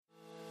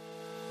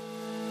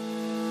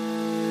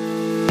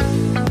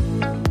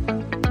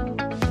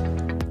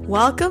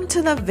Welcome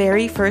to the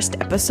very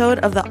first episode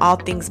of the All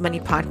Things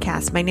Money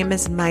podcast. My name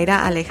is Mayra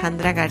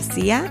Alejandra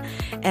Garcia,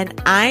 and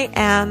I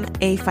am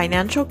a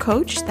financial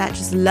coach that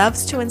just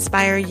loves to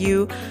inspire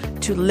you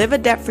to live a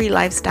debt-free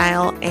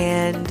lifestyle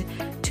and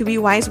to be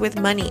wise with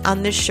money.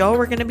 On this show,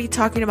 we're going to be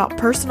talking about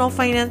personal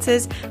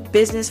finances,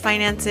 business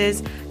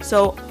finances,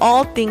 so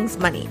all things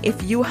money.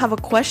 If you have a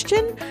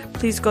question,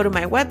 please go to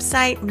my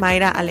website,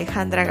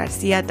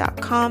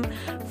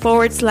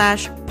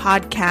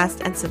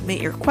 mayraalejandragarcia.com/podcast and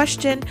submit your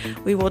question.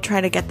 We will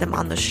try to get them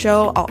on the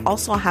show. I'll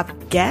also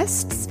have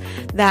guests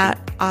that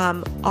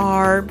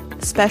are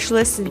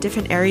specialists in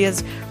different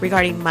areas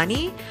regarding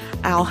money.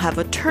 I'll have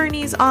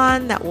attorneys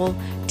on that will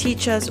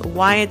teach us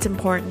why it's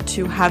important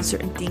to have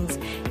certain things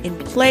in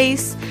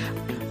place.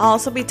 I'll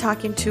also be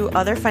talking to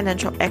other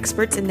financial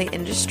experts in the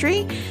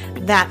industry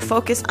that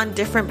focus on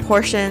different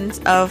portions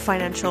of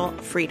financial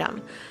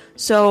freedom.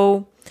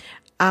 So,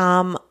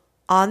 on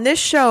this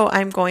show,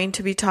 I'm going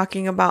to be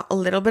talking about a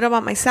little bit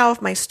about myself,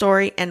 my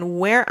story, and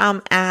where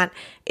I'm at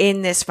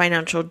in this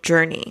financial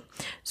journey.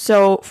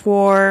 So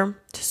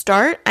to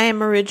start, I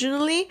am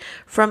originally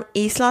from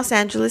East Los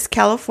Angeles,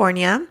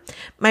 California.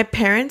 My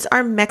parents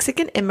are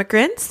Mexican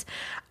immigrants,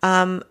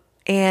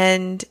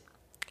 and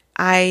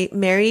I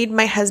married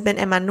my husband,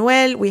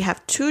 Emmanuel. We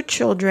have two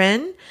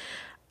children,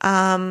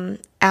 Alan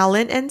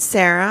and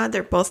Sarah.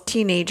 They're both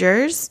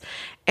teenagers.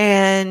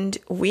 And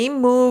we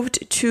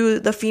moved to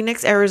the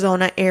Phoenix,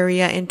 Arizona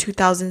area in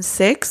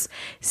 2006,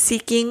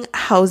 seeking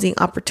housing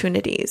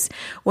opportunities.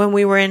 When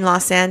we were in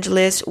Los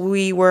Angeles,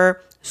 we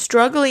were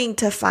struggling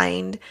to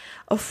find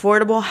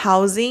affordable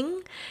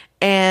housing,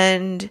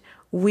 and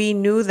we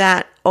knew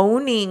that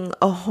owning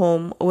a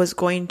home was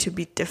going to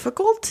be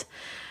difficult.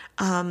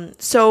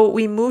 So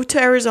we moved to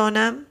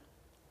Arizona,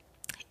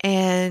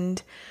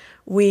 and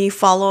we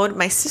followed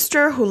my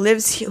sister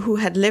who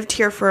had lived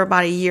here for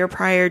about a year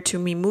prior to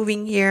me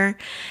moving here,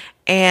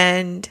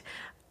 and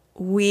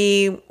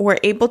we were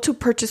able to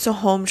purchase a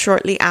home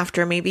shortly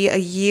after, maybe a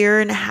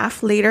year and a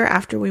half later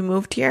after we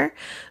moved here.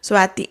 So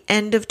at the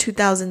end of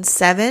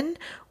 2007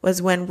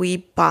 was when we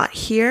bought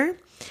here,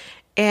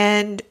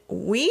 and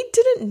we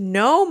didn't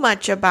know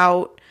much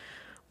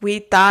we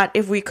thought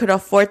if we could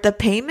afford the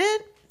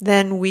payment,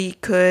 then we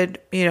could,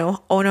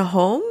 own a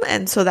home.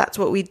 And so that's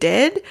what we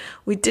did.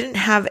 We didn't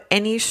have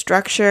any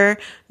structure.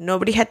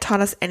 Nobody had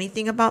taught us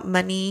anything about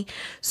money.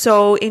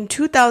 So in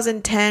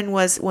 2010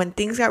 was when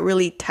things got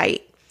really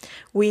tight.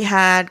 We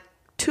had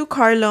 2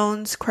 car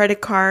loans,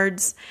 credit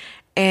cards,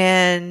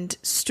 and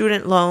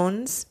student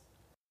loans.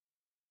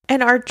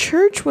 And our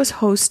church was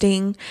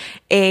hosting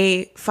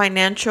a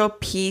financial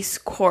peace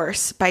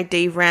course by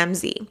Dave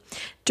Ramsey.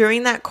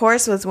 During that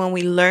course was when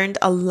we learned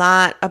a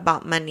lot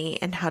about money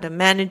and how to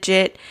manage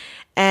it.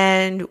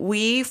 And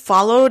we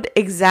followed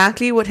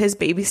exactly what his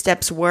baby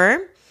steps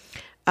were.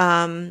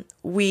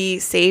 We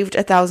saved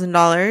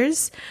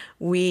 $1,000.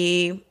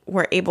 We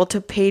were able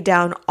to pay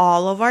down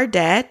all of our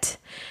debt.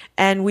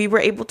 And we were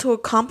able to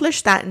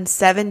accomplish that in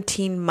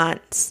 17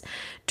 months.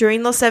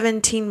 During those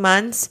 17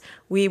 months,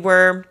 we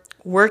were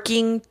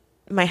working.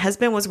 My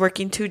husband was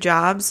working 2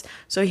 jobs.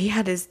 So he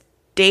had his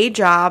day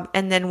job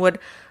and then would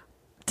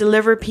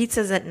deliver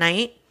pizzas at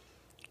night.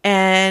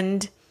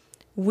 And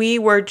we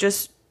were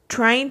just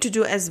trying to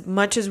do as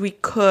much as we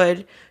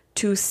could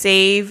to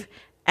save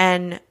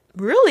and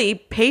really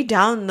pay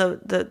down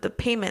the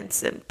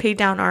payments and pay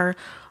down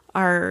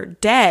our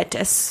debt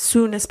as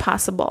soon as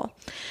possible.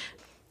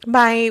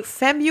 By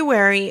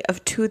February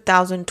of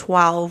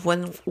 2012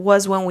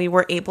 was when we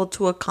were able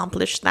to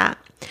accomplish that.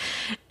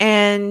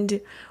 And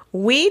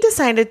we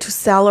decided to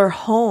sell our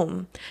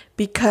home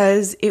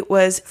because it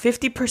was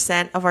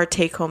 50% of our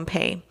take-home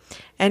pay.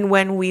 And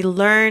when we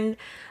learned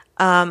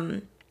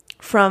from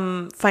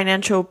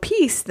Financial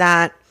Peace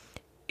that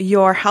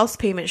your house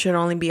payment should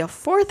only be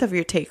 1/4 of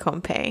your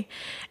take-home pay,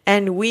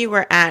 and we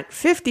were at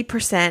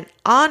 50%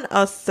 on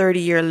a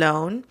 30-year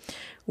loan,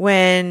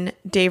 when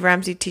Dave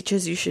Ramsey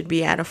teaches you should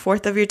be at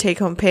 1/4 of your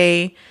take-home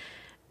pay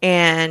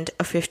and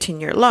a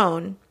 15-year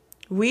loan,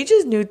 we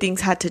just knew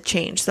things had to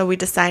change. So we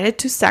decided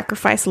to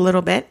sacrifice a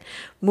little bit,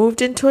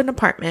 moved into an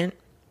apartment,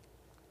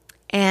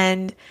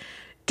 and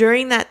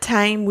during that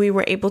time, we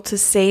were able to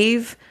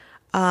save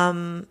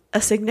a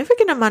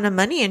significant amount of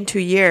money in 2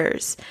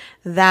 years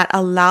that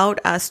allowed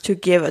us to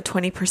give a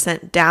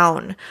 20%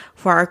 down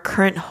for our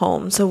current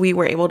home. So we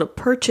were able to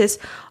purchase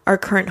our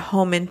current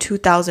home in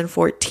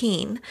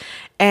 2014.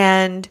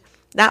 And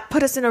that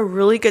put us in a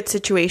really good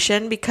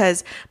situation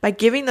because by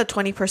giving the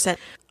 20%,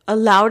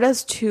 allowed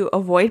us to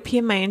avoid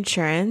PMI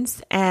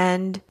insurance,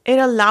 and it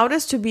allowed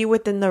us to be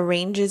within the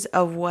ranges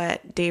of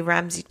what Dave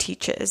Ramsey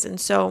teaches. And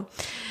so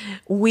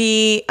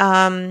we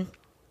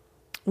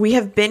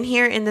have been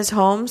here in this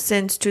home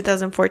since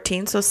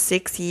 2014, so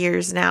 6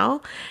 years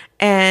now,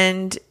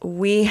 and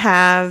we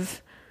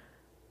have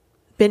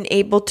been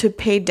able to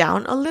pay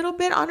down a little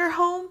bit on our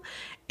home,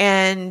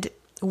 and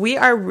we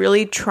are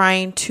really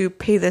trying to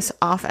pay this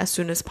off as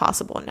soon as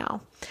possible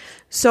now.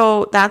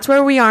 So that's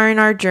where we are in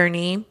our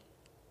journey.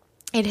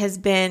 It has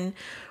been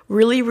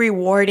really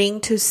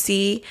rewarding to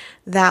see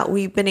that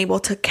we've been able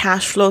to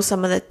cash flow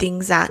some of the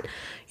things that,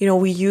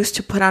 we used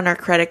to put on our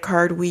credit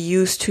card. We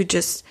used to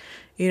just,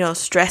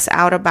 stress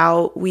out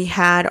about. We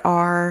had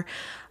our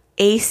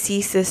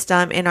AC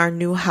system in our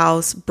new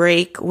house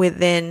break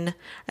within,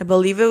 I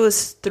believe it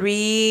was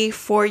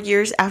 3-4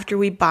 years after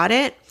we bought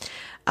it.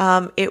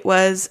 It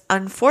was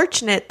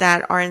unfortunate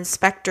that our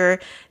inspector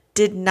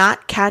did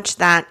not catch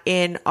that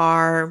in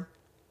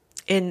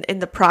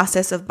the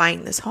process of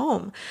buying this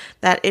home,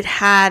 that it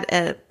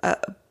had a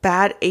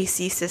bad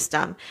AC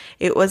system.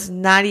 It was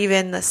not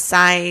even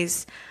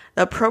the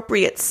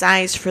appropriate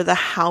size for the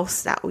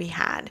house that we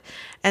had.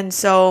 And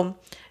so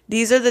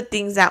these are the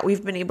things that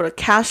we've been able to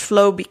cash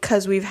flow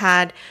because we've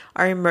had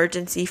our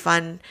emergency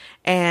fund,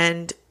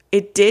 and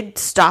it did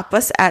stop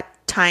us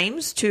at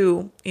times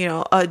to,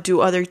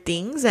 do other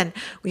things. And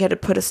we had to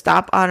put a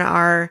stop on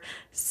our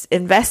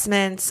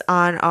investments,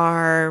 on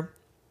our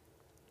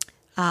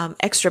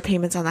extra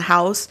payments on the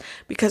house,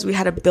 because we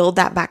had to build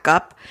that back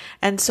up.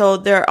 And so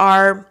there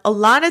are a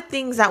lot of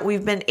things that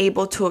we've been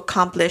able to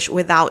accomplish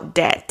without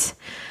debt.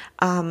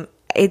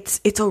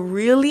 It's a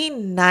really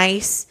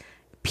nice,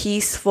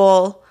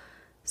 peaceful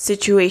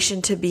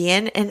situation to be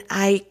in. And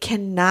I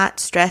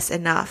cannot stress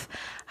enough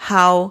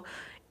how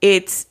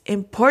it's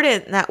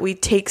important that we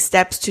take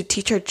steps to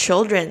teach our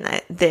children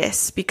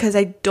this, because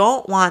I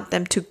don't want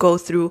them to go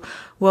through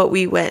what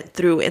we went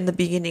through in the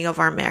beginning of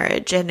our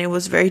marriage. And it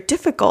was very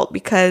difficult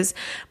because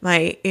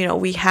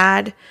we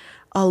had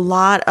a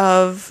lot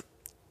of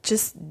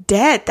just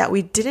debt that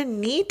we didn't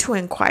need to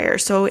acquire.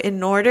 So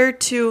in order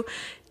to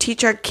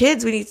teach our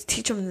kids, we need to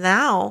teach them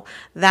now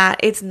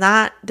that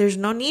there's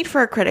no need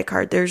for a credit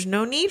card. There's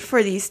no need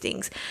for these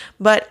things,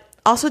 but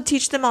also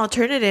teach them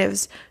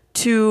alternatives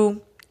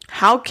to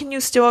how can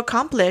you still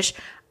accomplish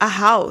a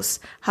house?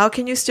 How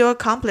can you still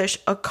accomplish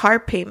a car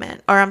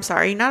payment? Or I'm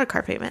sorry, not a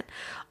car payment,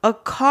 a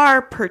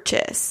car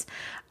purchase.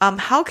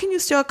 How can you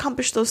still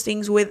accomplish those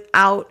things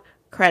without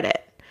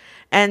credit?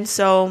 And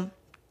so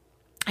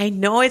I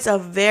know it's a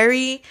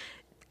very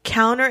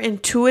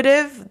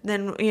counterintuitive,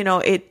 then,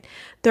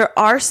 there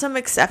are some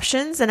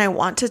exceptions, and I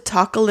want to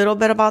talk a little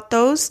bit about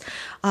those.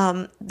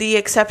 The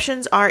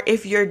exceptions are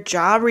if your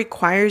job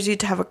requires you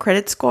to have a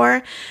credit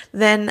score,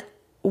 then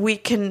we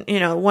can,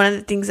 one of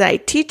the things that I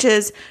teach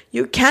is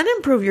you can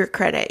improve your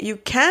credit. You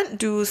can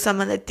do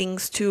some of the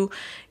things to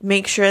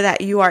make sure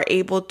that you are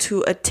able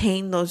to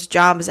attain those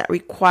jobs that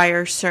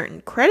require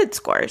certain credit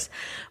scores.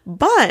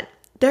 But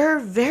they're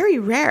very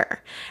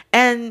rare,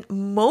 and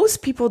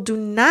most people do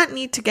not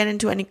need to get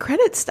into any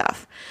credit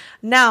stuff.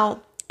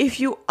 Now, if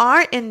you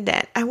are in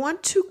debt, I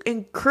want to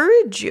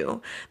encourage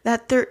you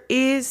that there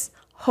is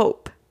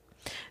hope.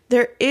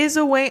 There is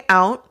a way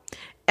out,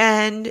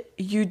 and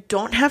you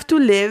don't have to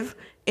live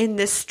in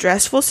this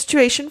stressful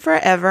situation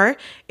forever.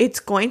 It's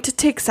going to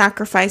take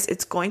sacrifice.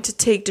 It's going to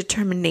take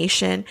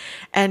determination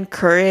and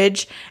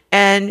courage.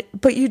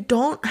 But you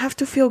don't have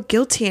to feel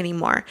guilty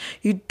anymore.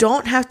 You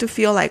don't have to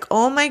feel like,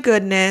 oh my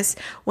goodness.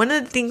 One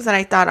of the things that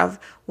I thought of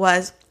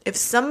was, if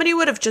somebody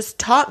would have just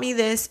taught me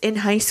this in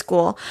high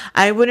school,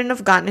 I wouldn't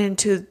have gotten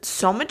into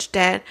so much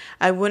debt.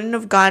 I wouldn't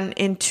have gotten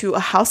into a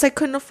house I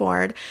couldn't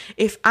afford.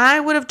 If I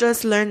would have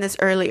just learned this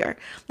earlier,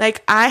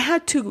 like I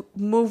had to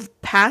move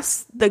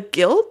past the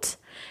guilt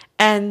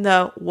and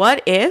the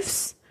what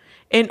ifs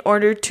in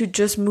order to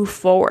just move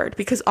forward,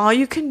 because all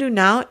you can do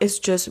now is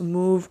just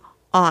move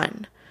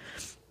on.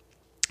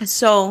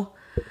 So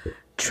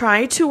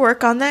try to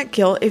work on that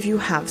guilt if you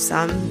have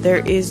some.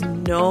 There is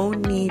no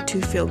need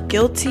to feel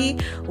guilty.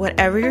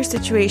 Whatever your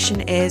situation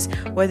is,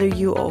 whether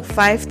you owe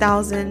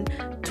 $5,000,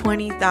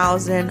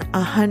 $20,000,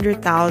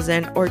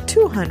 $100,000, or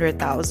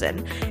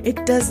 $200,000,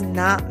 it does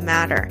not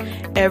matter.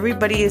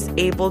 Everybody is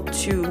able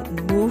to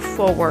move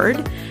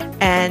forward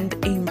and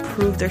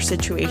improve their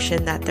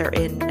situation that they're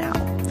in now.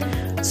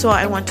 So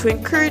I want to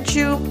encourage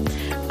you.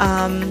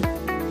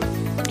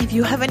 If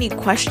you have any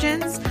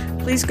questions,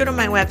 please go to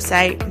my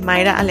website,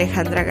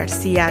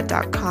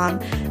 mayraalejandragarcia.com.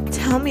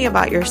 Tell me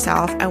about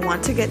yourself. I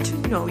want to get to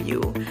know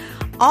you.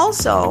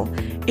 Also,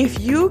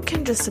 if you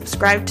can just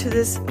subscribe to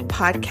this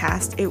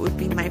podcast, it would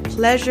be my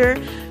pleasure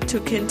to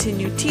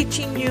continue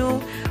teaching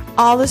you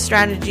all the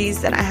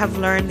strategies that I have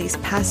learned these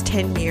past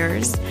 10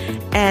 years.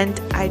 And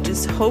I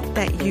just hope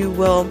that you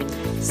will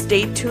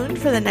stay tuned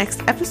for the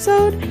next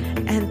episode.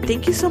 And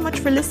thank you so much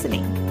for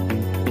listening.